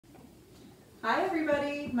Hi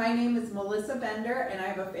everybody, my name is Melissa Bender and I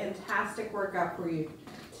have a fantastic workout for you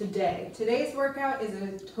today. Today's workout is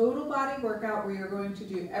a total body workout where you're going to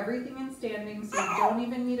do everything in standing, so you don't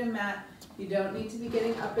even need a mat. You don't need to be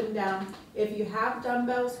getting up and down. If you have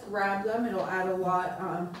dumbbells, grab them. It'll add a lot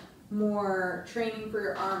more training for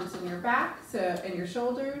your arms and your back and your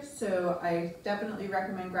shoulders. So I definitely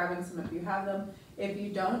recommend grabbing some if you have them. If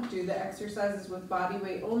you don't, do the exercises with body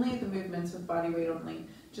weight only, the movements with body weight only.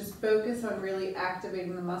 Just focus on really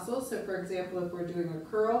activating the muscles. So for example, if we're doing a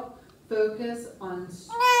curl, focus on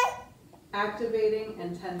activating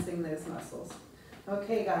and tensing those muscles.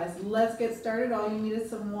 Okay guys, let's get started. All you need is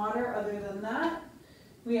some water. Other than that,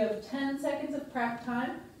 we have 10 seconds of prep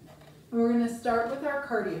time. And we're going to start with our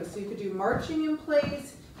cardio. So you could do marching in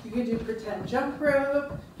place, you could do pretend jump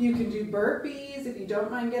rope, you can do burpees if you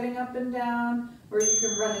don't mind getting up and down, or you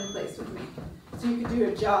can run in place with me. So you could do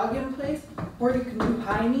a jog in place, or you can do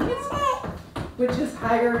high knees, which is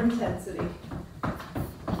higher intensity.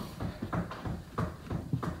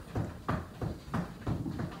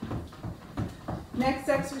 Next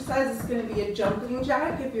exercise is going to be a jumping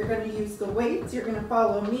jack. If you're going to use the weights, you're going to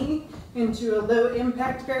follow me into a low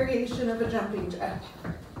impact variation of a jumping jack,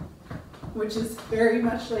 which is very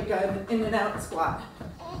much like an in and out squat.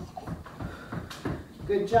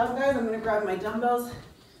 Good job guys. I'm going to grab my dumbbells,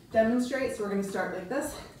 demonstrate. So we're going to start like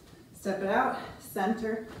this. Step it out,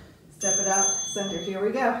 center, step it out, center. Here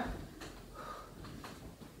we go.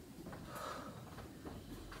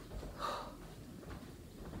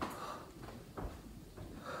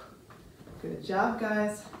 Good job,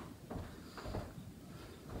 guys.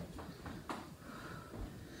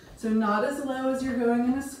 So not as low as you're going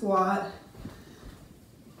in a squat.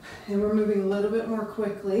 And we're moving a little bit more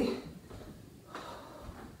quickly.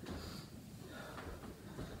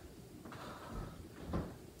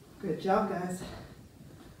 Good job, guys.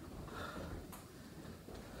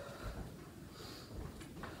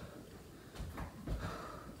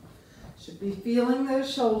 Should be feeling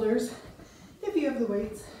those shoulders if you have the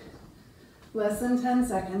weights. Less than 10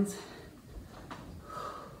 seconds.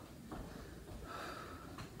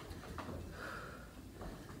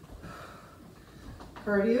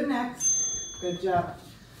 Cardio next. Good job.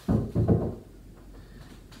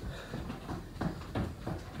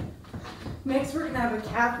 Next, we're going to have a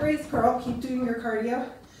calf raise curl. Keep doing your cardio.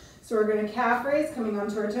 So we're going to calf raise, coming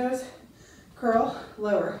onto our toes. Curl,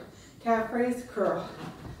 lower. Calf raise, curl.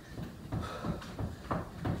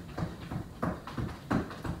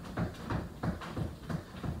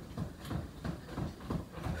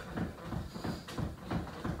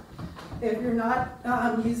 If you're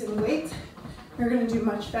not using weights, you're going to do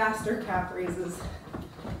much faster calf raises.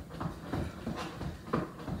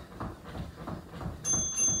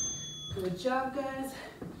 Good job, guys.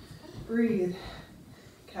 Breathe.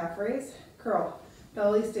 Calf raise, curl.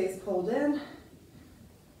 Belly stays pulled in.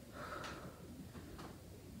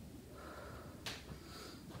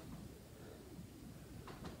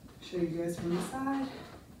 Show you guys from the side.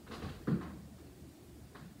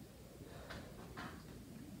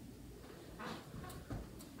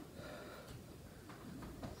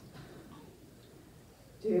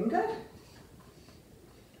 Doing good.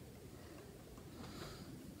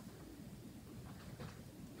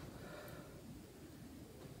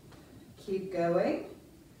 Keep going.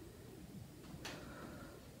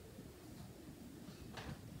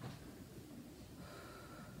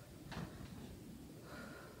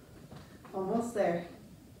 Almost there.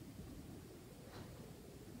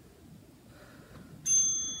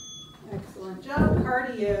 Excellent job,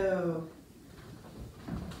 cardio.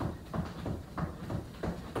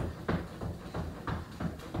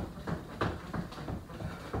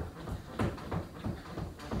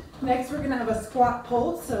 Next, we're going to have a squat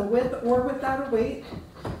pulse, so with or without a weight.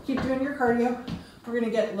 Keep doing your cardio. We're going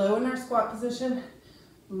to get low in our squat position,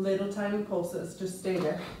 little tiny pulses, just stay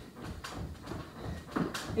there.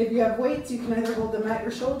 If you have weights, you can either hold them at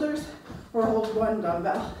your shoulders or hold one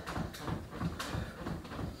dumbbell.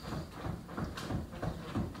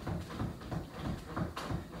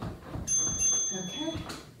 Okay.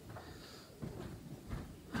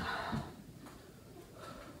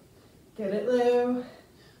 Get it low.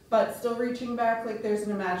 But still reaching back like there's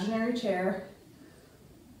an imaginary chair.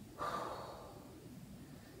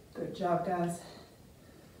 Good job, guys.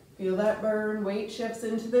 Feel that burn. Weight shifts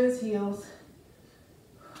into those heels.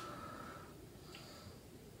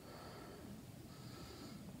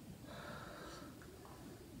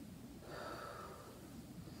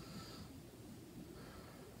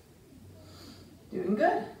 Doing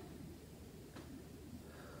good.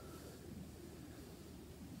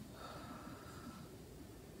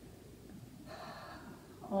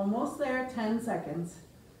 Almost there, 10 seconds.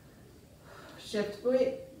 Shift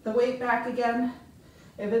the weight back again.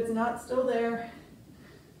 If it's not still there,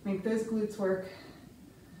 make those glutes work.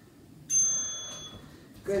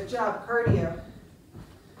 Good job, cardio.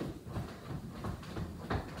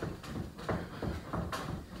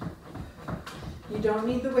 You don't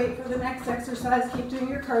need the weight for the next exercise. Keep doing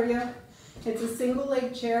your cardio. It's a single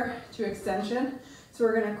leg chair to extension. So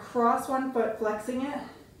we're gonna cross one foot, flexing it.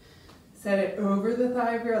 Set it over the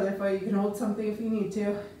thigh of your other foot. You can hold something if you need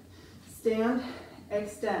to. Stand,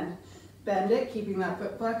 extend. Bend it, keeping that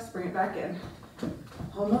foot flexed, bring it back in.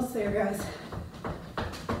 Almost there, guys.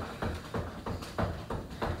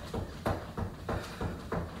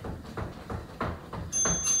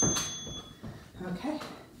 Okay,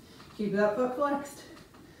 keep that foot flexed.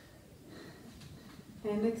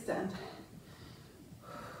 And extend.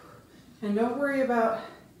 And don't worry about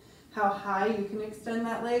how high you can extend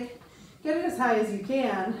that leg. Get it as high as you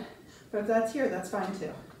can, but if that's here, that's fine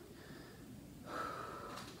too.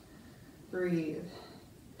 Breathe.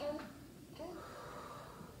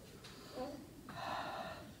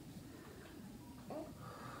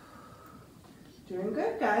 Doing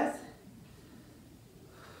good, guys.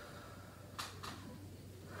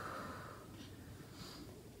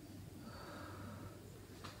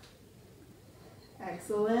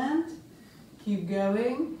 Excellent. Keep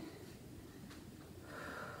going.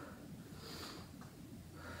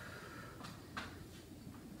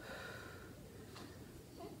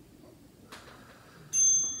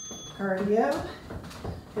 Cardio,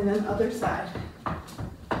 and then other side.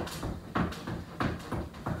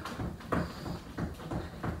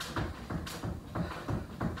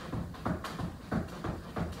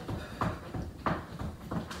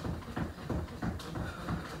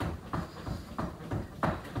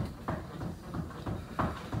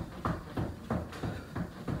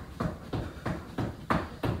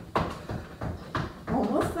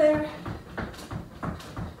 Almost there.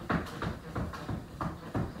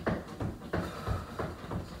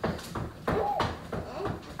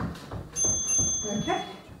 Okay,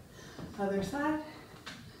 other side,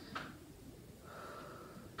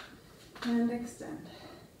 and extend.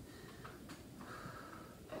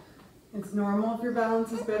 It's normal if your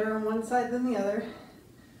balance is better on one side than the other.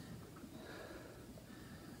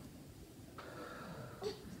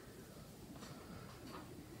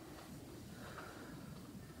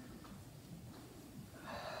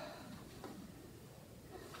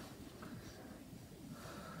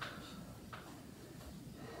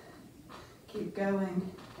 Keep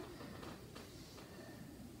going.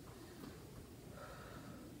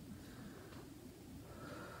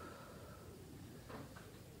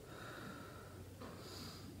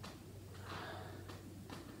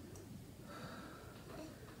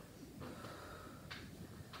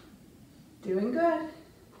 Doing good.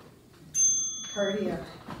 Cardio.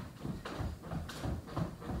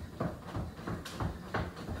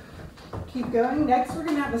 Keep going. Next, we're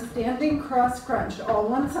going to have a standing cross crunch, all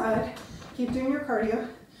one side. Keep doing your cardio.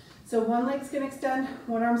 So one leg's going to extend,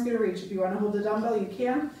 one arm's going to reach. If you want to hold a dumbbell, you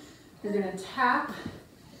can. You're going to tap,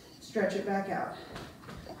 stretch it back out.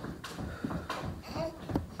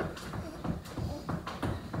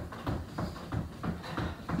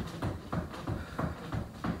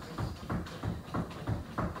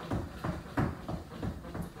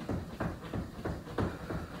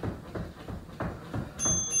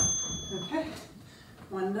 Okay,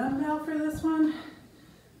 one dumbbell for this one.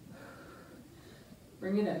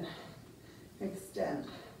 Bring it in. Extend.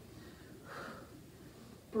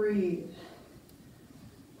 Breathe.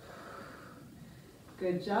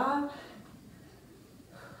 Good job.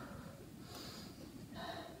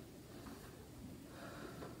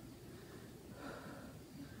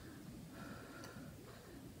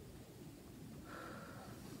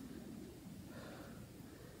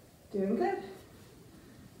 Doing good.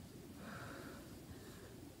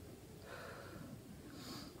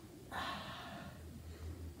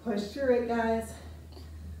 Push through it, guys.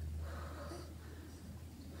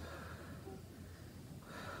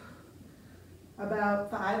 About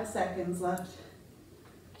 5 seconds left.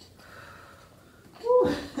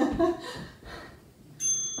 Woo.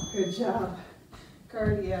 Good job.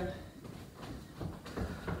 Cardio.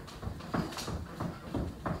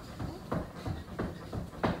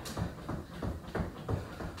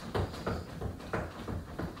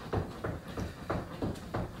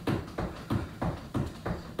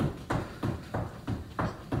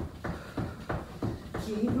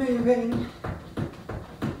 Keep moving.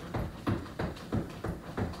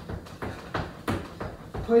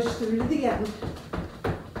 Push through to the end.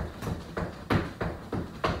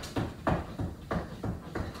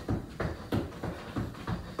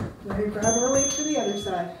 ahead and grab our weight for the other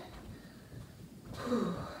side.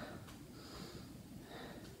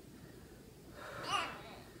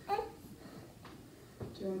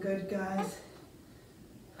 Doing good, guys.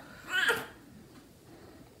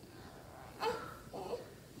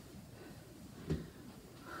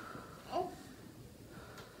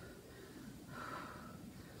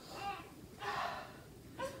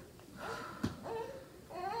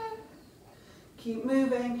 Keep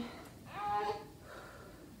moving.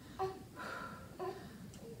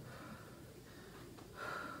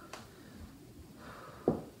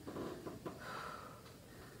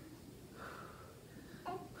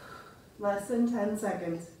 Less than 10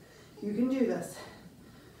 seconds. You can do this.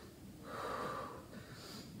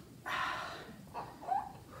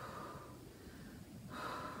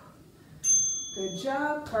 Good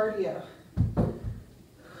job, cardio.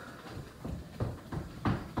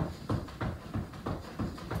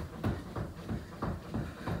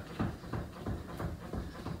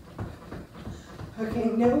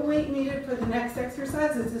 Okay, no weight needed for the next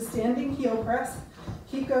exercise. It's a standing heel press.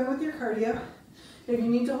 Keep going with your cardio. If you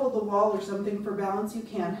need to hold the wall or something for balance, you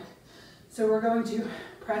can. So we're going to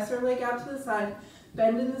press our leg out to the side,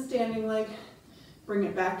 bend in the standing leg, bring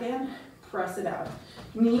it back in, press it out.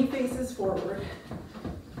 Knee faces forward.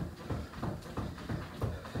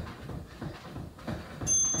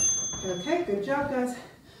 Okay, good job, guys.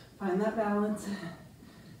 Find that balance.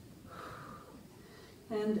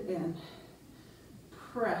 And in.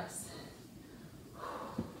 Press.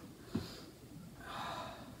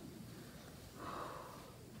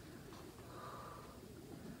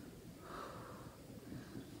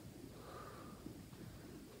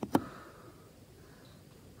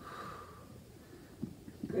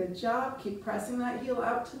 Good job. Keep pressing that heel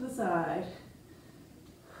out to the side.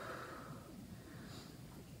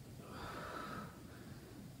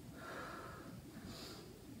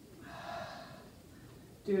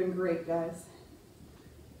 Doing great, guys.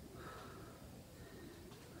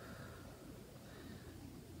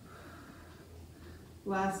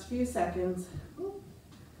 Last few seconds.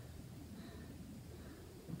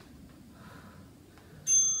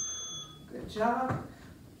 Good job.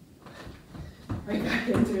 Right back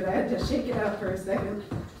into it. I had to shake it out for a second.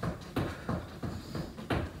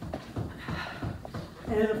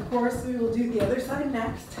 And of course, we will do the other side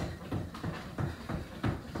next.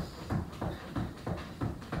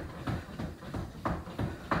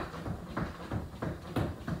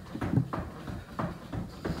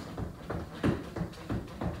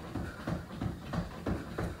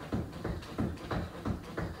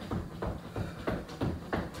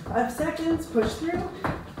 Five seconds, push through.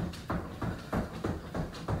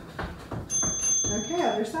 Okay,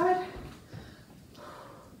 other side.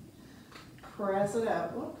 Press it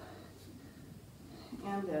out. Whoop.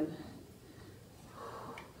 And in.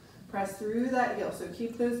 Press through that heel. So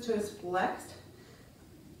keep those toes flexed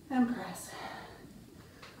and press.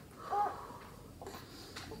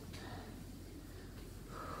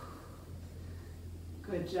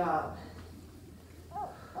 Good job.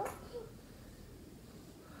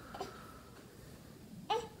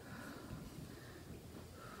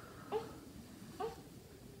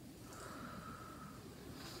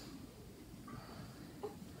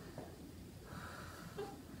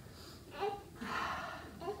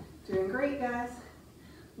 Doing great, guys.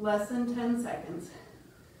 Less than 10 seconds.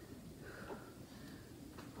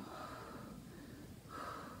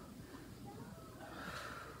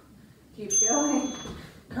 Keep going.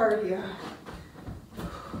 Cardio.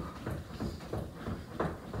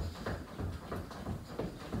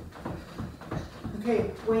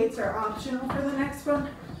 Okay, weights are optional for the next one.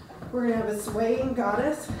 We're gonna have a swaying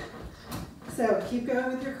goddess. So keep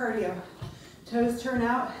going with your cardio. Toes turn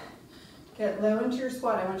out. Get low into your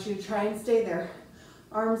squat. I want you to try and stay there.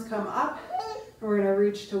 Arms come up, and we're gonna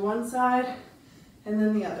reach to one side and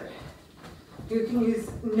then the other. You can use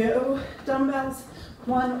no dumbbells,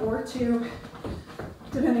 1 or 2,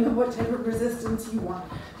 depending on what type of resistance you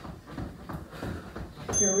want.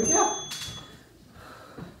 Here we go.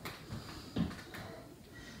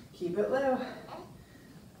 Keep it low.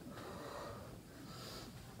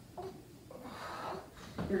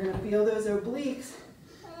 You're gonna feel those obliques,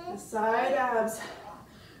 the side abs,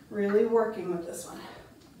 really working with this one.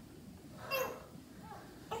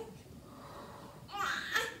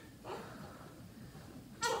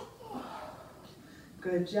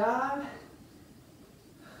 Good job.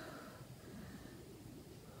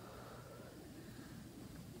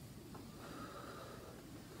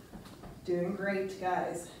 Doing great,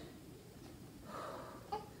 guys.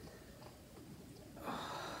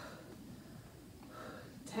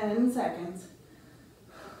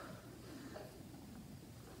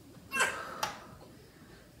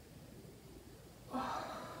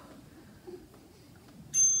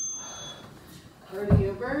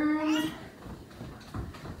 burn.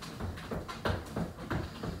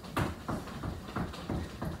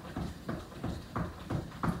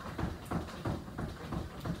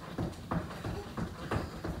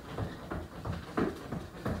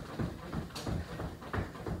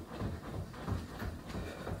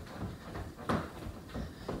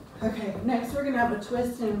 Okay, next we're gonna have a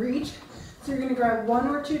twist and reach. So you're gonna grab 1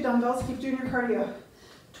 or 2 dumbbells, keep doing your cardio.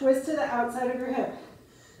 Twist to the outside of your hip.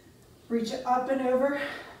 Reach it up and over,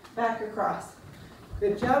 back across.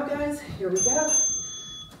 Good job, guys. Here we go.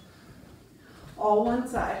 All one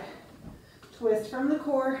side. Twist from the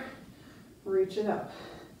core, reach it up.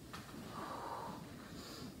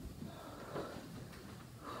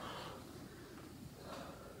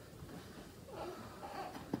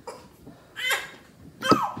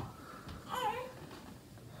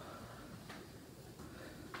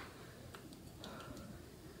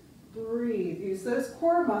 Breathe. Use those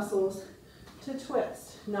core muscles to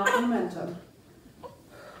twist, not momentum.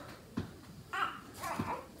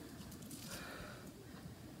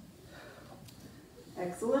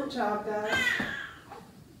 Excellent job, guys.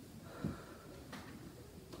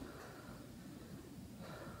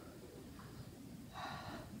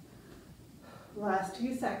 Last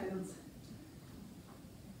 2 seconds.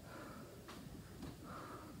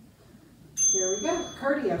 Here we go,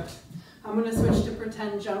 cardio. I'm going to switch to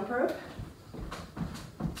pretend jump rope.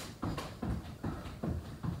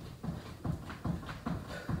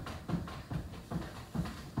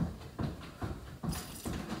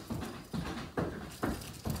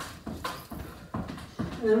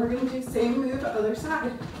 And then we're going to do same move other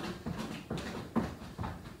side.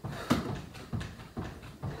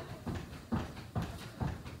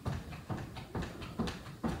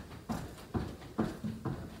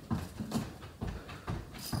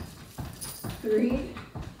 Three,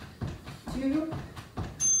 2,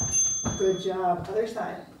 good job. Other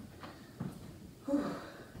side. Whew.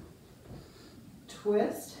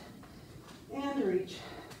 Twist and reach.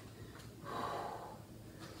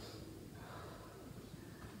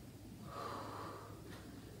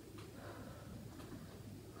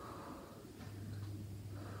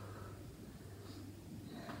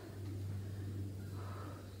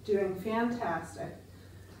 Doing fantastic.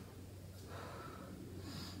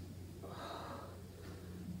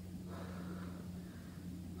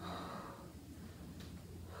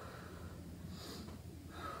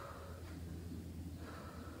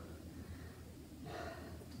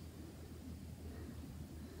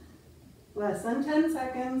 Less than 10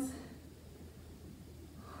 seconds.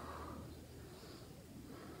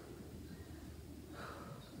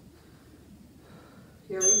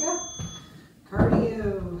 Here we go.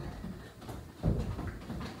 Cardio.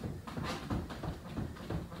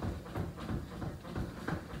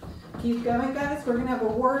 Keep going, guys. We're going to have a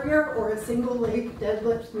warrior or a single leg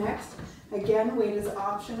deadlift next. Again, weight is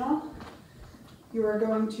optional. You are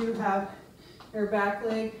going to have your back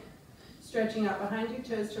leg stretching out behind you,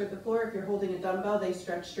 toes toward the floor. If you're holding a dumbbell, they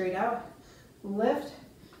stretch straight out. Lift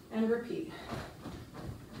and repeat.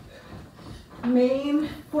 Main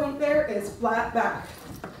point there is flat back.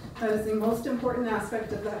 That is the most important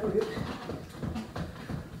aspect of that move.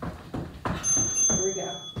 Here we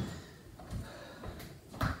go.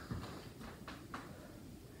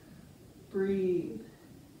 Breathe.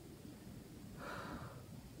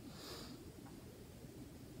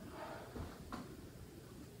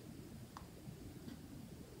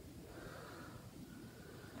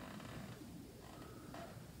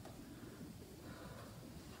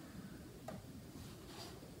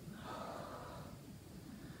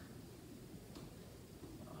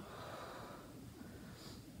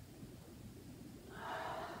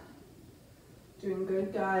 Doing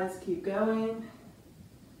good, guys. Keep going.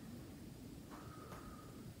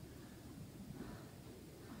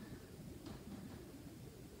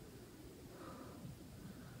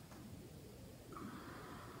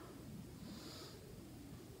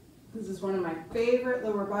 This is one of my favorite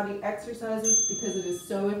lower body exercises because it is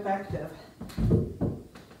so effective.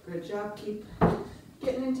 Good job. Keep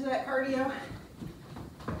getting into that cardio.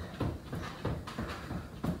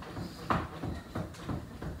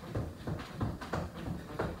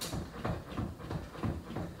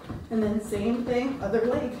 And then same thing, other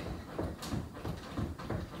leg.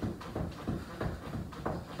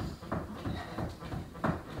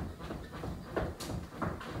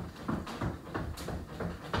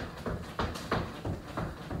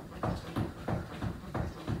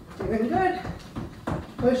 Doing good.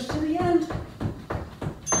 Push to the end.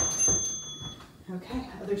 Okay,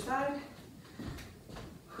 other side.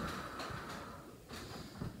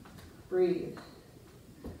 Breathe.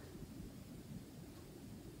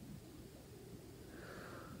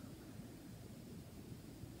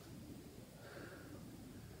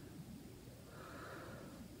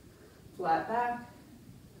 flat back.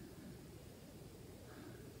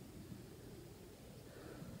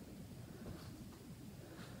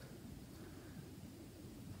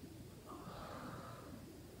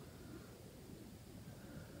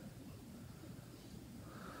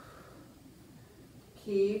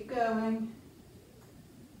 Keep going.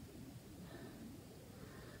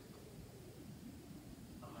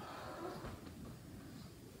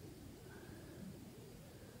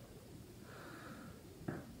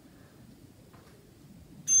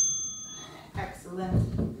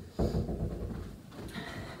 Excellent.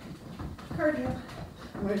 Cardio.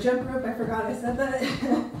 I'm going to jump rope. I forgot I said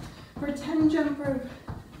that. Pretend jump rope.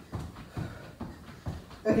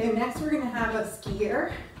 Okay, next we're going to have a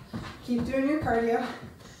skier. Keep doing your cardio.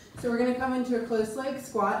 So we're going to come into a close leg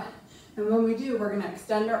squat. And when we do, we're going to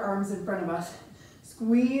extend our arms in front of us.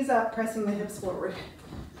 Squeeze up, pressing the hips forward.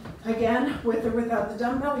 Again, with or without the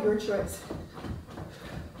dumbbell, your choice.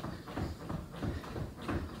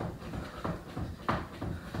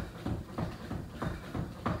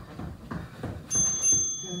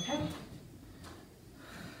 Okay.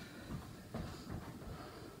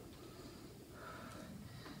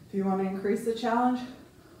 If you want to increase the challenge,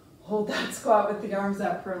 hold that squat with the arms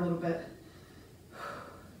up for a little bit.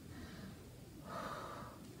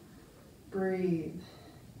 Breathe.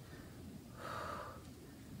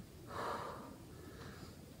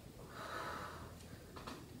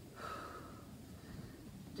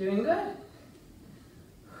 Doing good.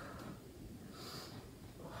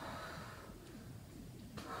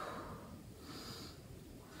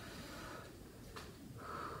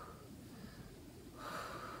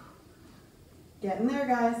 Getting there,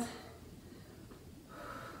 guys.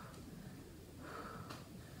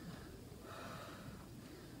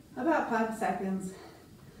 About 5 seconds.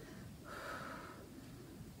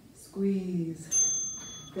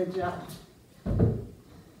 Squeeze. Good job.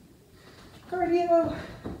 Cardio.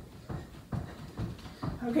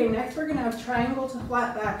 Okay, next we're gonna have triangle to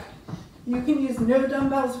flat back. You can use no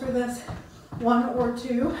dumbbells for this, 1 or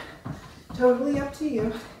 2. Totally up to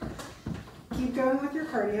you. Keep going with your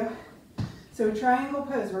cardio. So triangle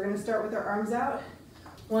pose, we're gonna start with our arms out.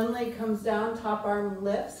 One leg comes down, top arm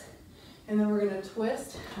lifts. And then we're gonna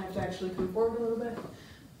twist. I have to actually come forward a little bit.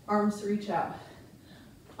 Arms reach out.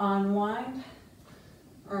 Unwind,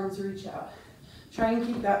 arms reach out. Try and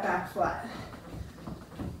keep that back flat.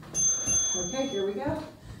 Okay, here we go.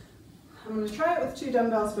 I'm gonna try it with 2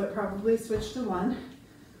 dumbbells, but probably switch to 1.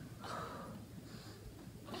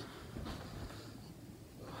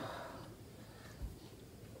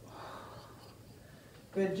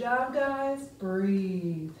 Good job, guys.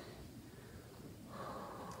 Breathe.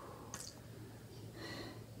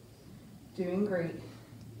 Doing great.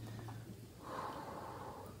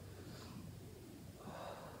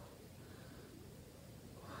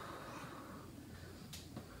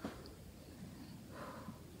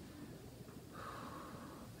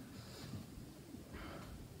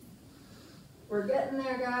 We're getting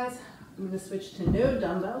there, guys. I'm going to switch to no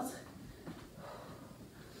dumbbells.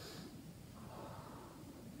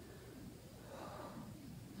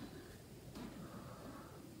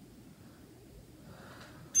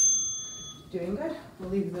 Doing good. We'll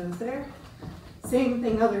leave those there. Same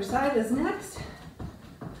thing, other side is next.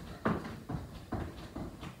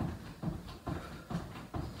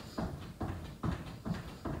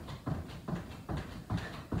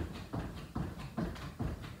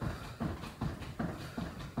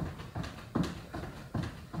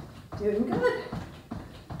 Doing good.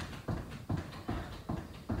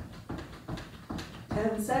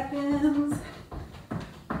 10 seconds.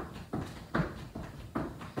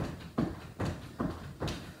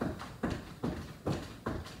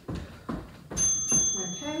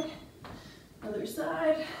 Okay, other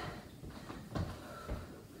side.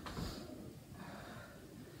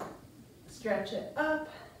 Stretch it up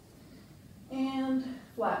and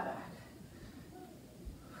flat back.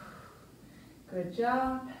 Good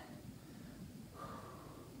job.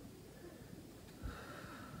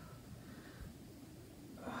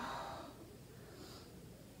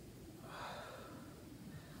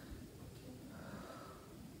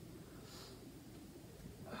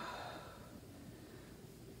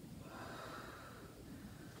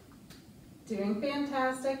 Doing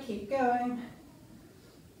fantastic, keep going.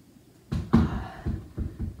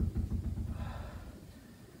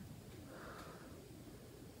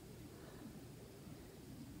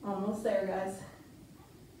 Almost there, guys.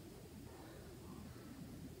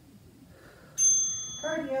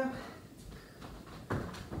 Cardio.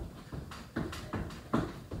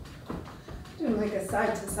 Doing like a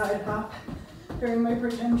side to side hop during my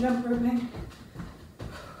pretend jump roping.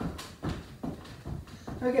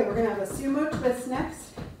 Okay, we're gonna have a sumo twist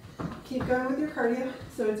next. Keep going with your cardio.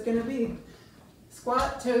 So it's gonna be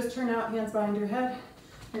squat, toes turn out, hands behind your head.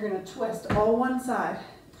 You're gonna twist all one side.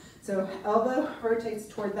 So elbow rotates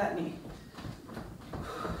toward that knee.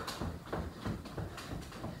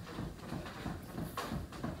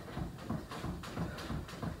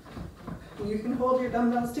 You can hold your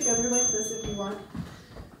dumbbells together like this if you want,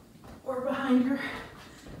 or behind your,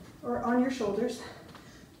 or on your shoulders.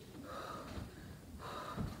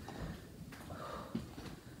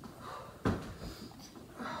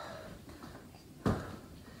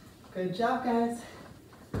 Good job, guys.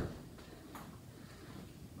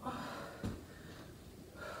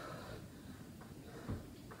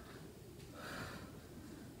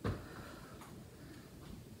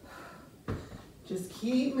 Just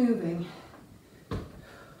keep moving.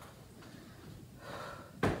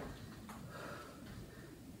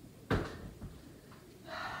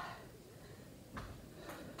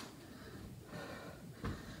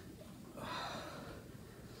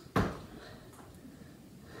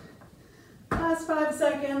 Last 5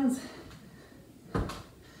 seconds.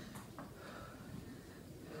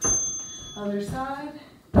 Other side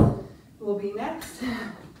will be next.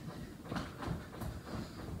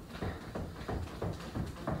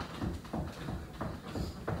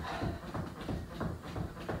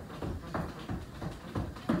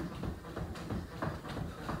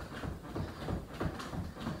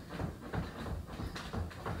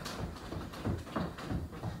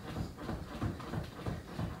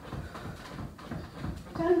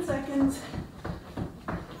 Seconds.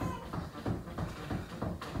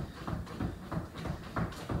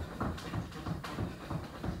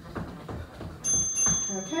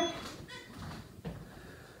 Okay.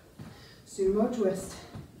 Sumo twist.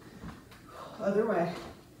 Other way.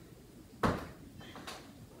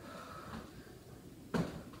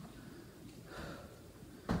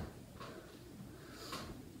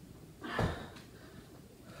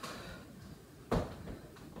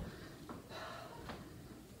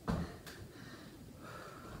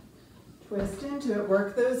 Twist into it.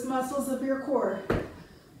 Work those muscles of your core.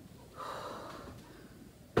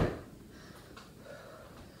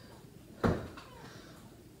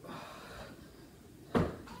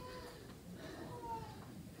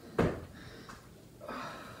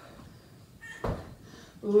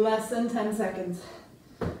 Less than 10 seconds.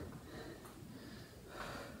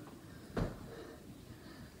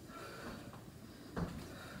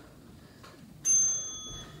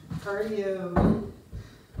 Cardio.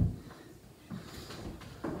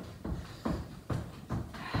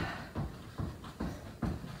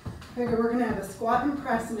 Okay, we're gonna have a squat and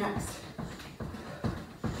press next.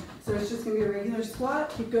 So it's just gonna be a regular squat.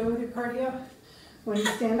 Keep going with your cardio. When you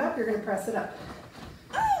stand up, you're gonna press it up.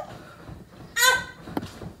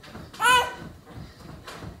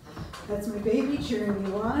 That's my baby cheering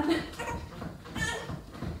you on.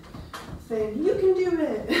 Saying, you can do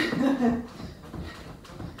it.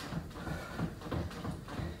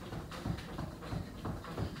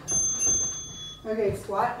 Okay,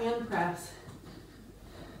 squat and press.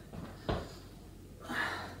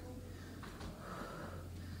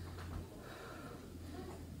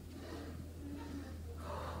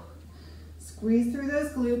 Squeeze through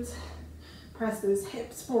those glutes. Press those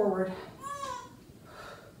hips forward.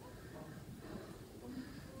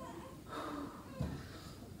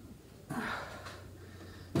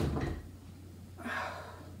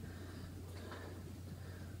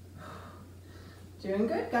 Doing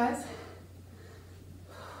good, guys.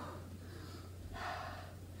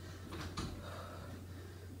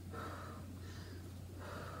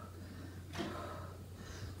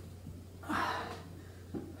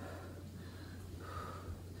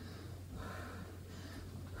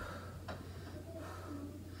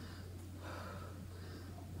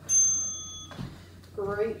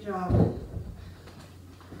 Great job.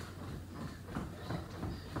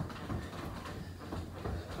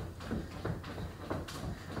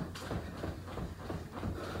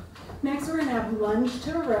 Next, we're going to have lunge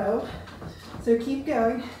to row. So keep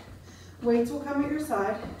going. Weights will come at your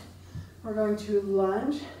side. We're going to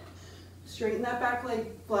lunge, straighten that back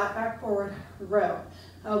leg, flat back forward, row.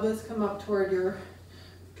 Elbows come up toward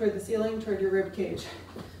the ceiling, toward your rib cage.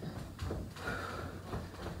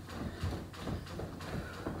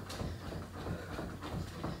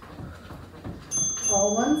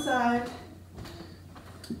 All one side.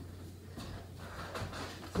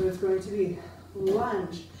 So it's going to be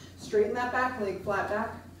lunge. Straighten that back leg, flat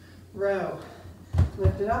back, row.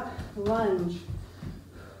 Lift it up, lunge,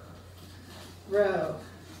 row.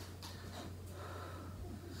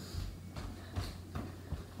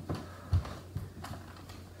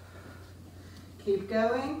 Keep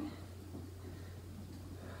going.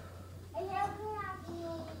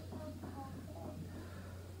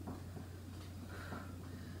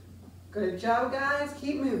 Good job, guys.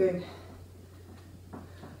 Keep moving.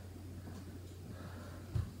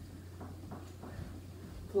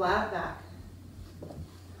 Flat back.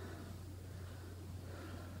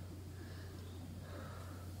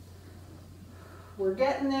 We're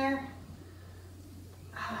getting there.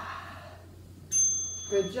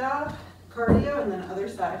 Good job. Cardio and then other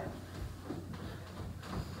side.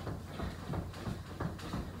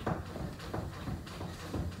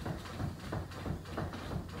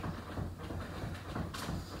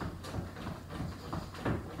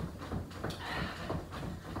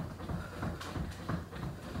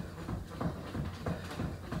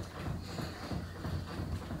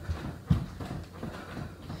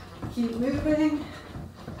 Keep moving.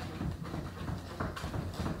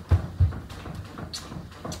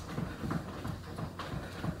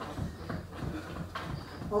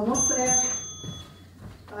 Almost there.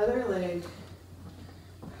 Other leg.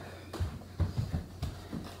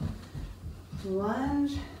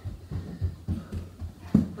 Lunge.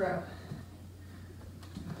 Row.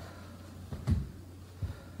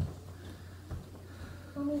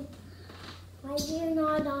 Mommy, why are you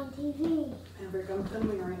not on TV? Maverick, I'm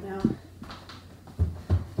filming right now.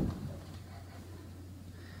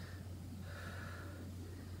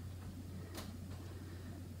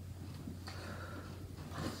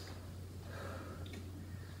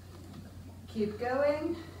 Keep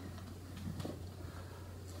going.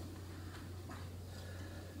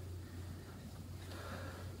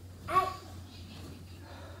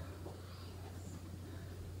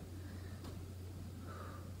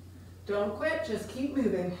 Don't quit, just keep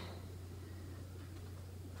moving.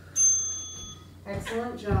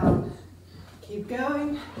 Excellent job. Keep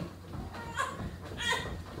going.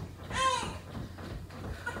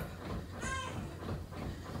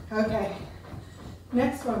 Okay,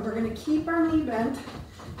 next one, we're gonna keep our knee bent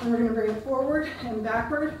and we're gonna bring it forward and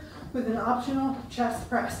backward with an optional chest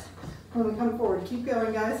press when we come forward. Keep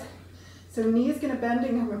going, guys. So knee is gonna bend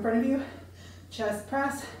and come in front of you, chest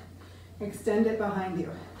press, extend it behind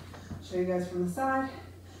you. Show you guys from the side,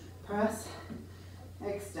 press,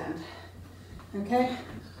 extend. Okay,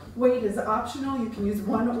 weight is optional. You can use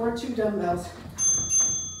 1 or 2 dumbbells.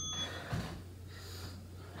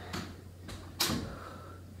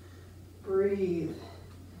 Breathe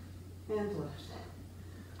and lift.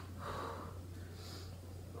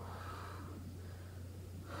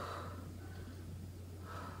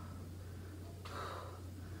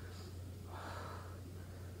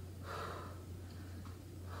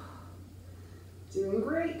 Doing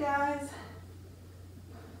great, guys.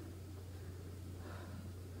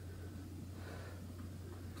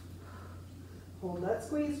 Hold that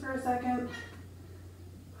squeeze for a second.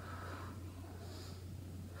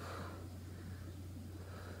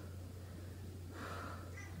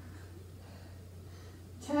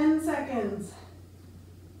 Ten seconds.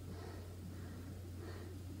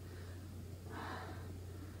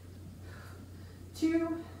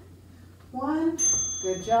 2, 1.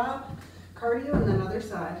 Good job. Cardio and then other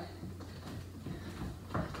side.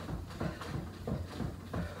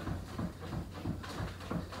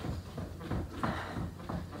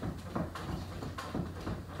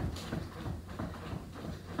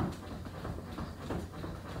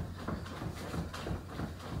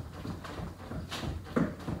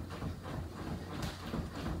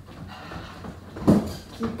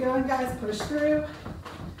 Keep going, guys. Push through.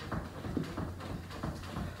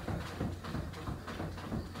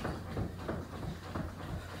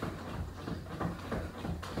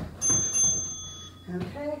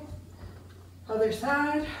 Okay, other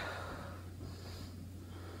side.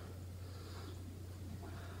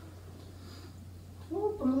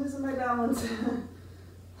 Oop, I'm losing my balance.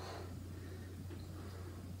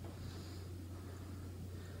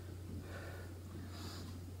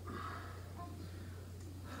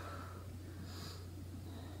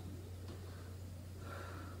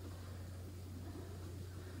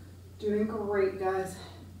 Doing great, guys.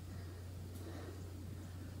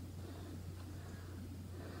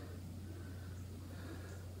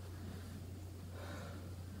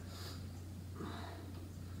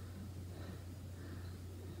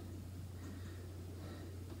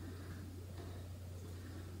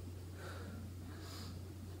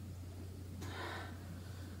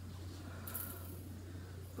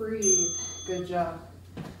 Breathe. Good job.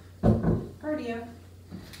 Cardio.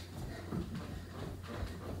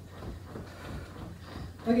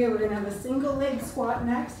 Okay, we're gonna have a single leg squat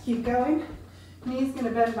next. Keep going. Knee's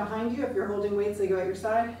gonna bend behind you if you're holding weights, they go at your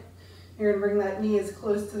side. You're gonna bring that knee as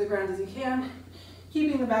close to the ground as you can.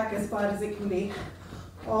 keeping the back as flat as it can be,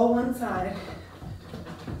 all one side.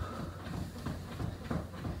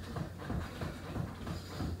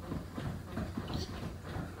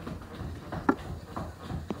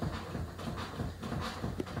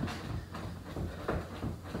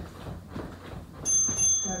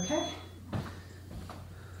 Okay.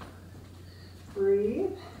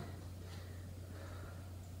 Breathe.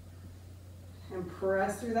 And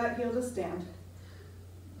press through that heel to stand.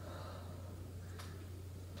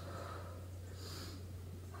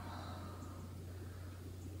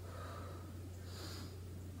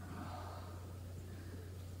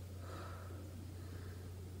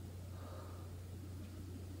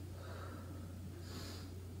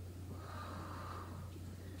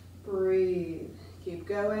 Breathe. Keep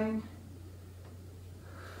going.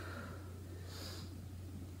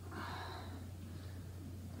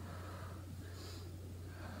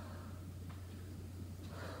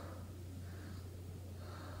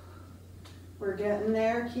 We're getting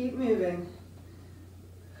there. Keep moving.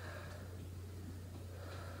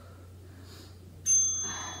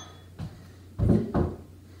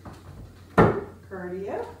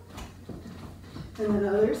 Cardio. And then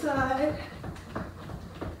other side.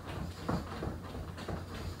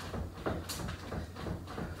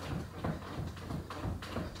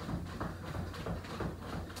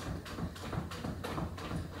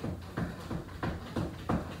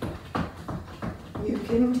 You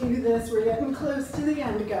can do this. We're getting close to the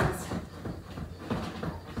end, guys.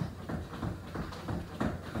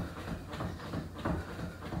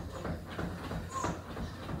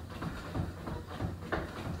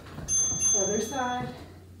 Other side.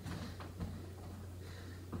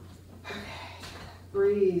 Okay.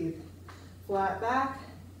 Breathe. Flat back.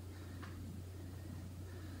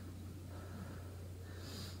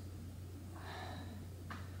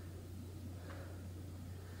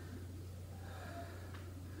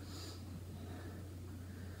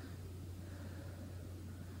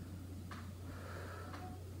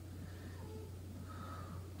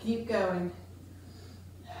 Keep going.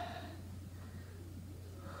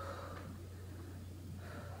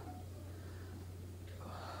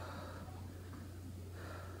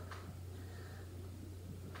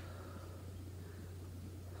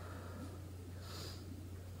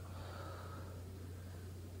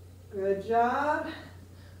 Good job.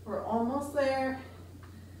 We're almost there.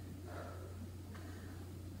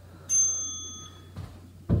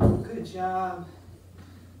 Good job.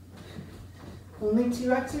 Only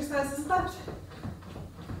 2 exercises left.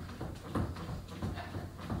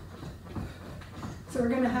 So we're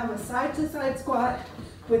going to have a side-to-side squat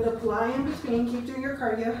with a fly in between. Keep doing your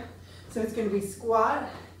cardio. So it's going to be squat,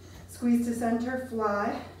 squeeze to center,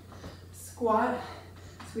 fly, squat,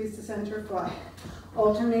 squeeze to center, fly.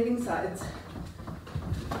 Alternating sides.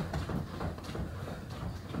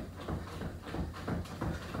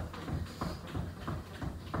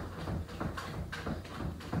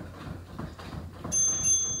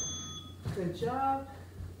 Good job.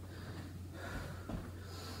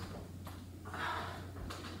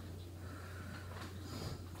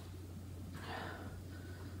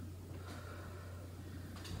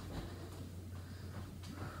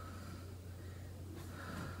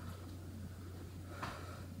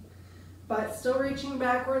 But still reaching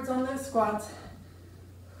backwards on those squats.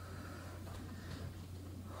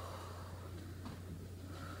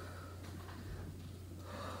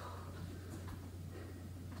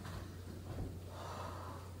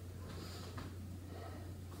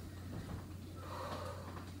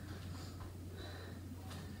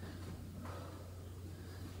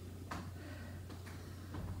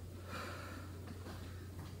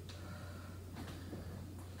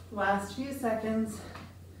 Last few seconds.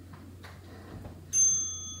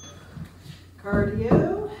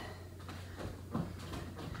 Cardio.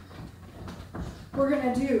 We're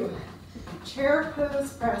going to do chair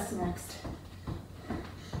pose press next.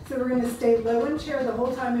 So we're going to stay low in chair the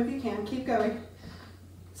whole time if you can. Keep going.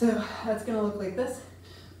 So that's going to look like this.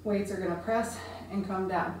 Weights are going to press and come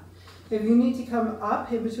down. If you need to come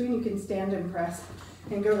up in between, you can stand and press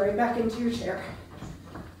and go right back into your chair.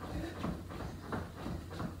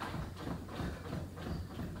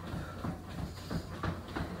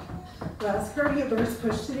 Last cardio burst,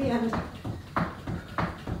 push to the end.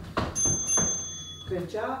 Good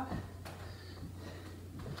job.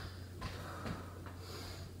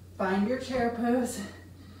 Find your chair pose,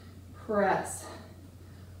 press.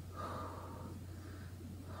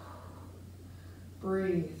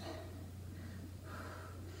 Breathe.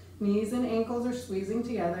 Knees and ankles are squeezing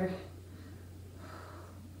together.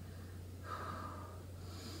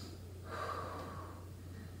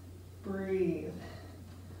 Breathe.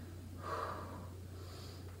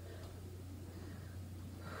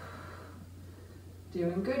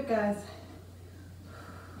 Doing good, guys.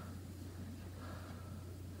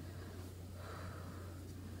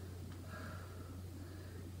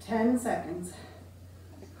 Ten seconds.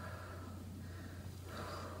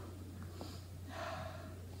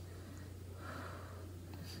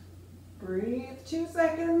 Breathe, 2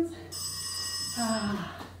 seconds.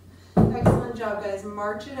 Excellent job, guys.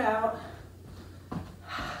 March it out.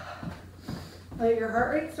 Let your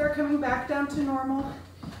heart rate start coming back down to normal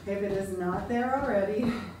if it is not there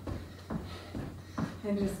already.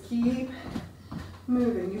 And just keep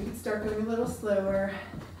moving. You can start going a little slower.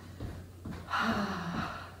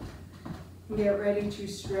 Get ready to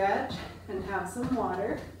stretch and have some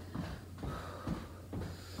water.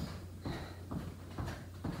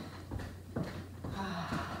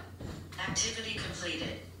 Activity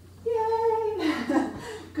completed. Yay!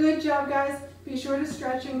 Good job, guys. Be sure to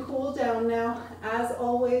stretch and cool down now. As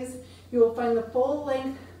always, you will find the full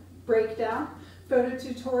length breakdown, photo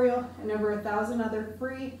tutorial, and over 1,000 other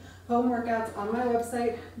free home workouts on my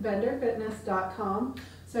website, benderfitness.com.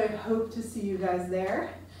 So I hope to see you guys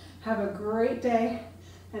there. Have a great day,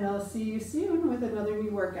 and I'll see you soon with another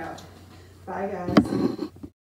new workout. Bye, guys.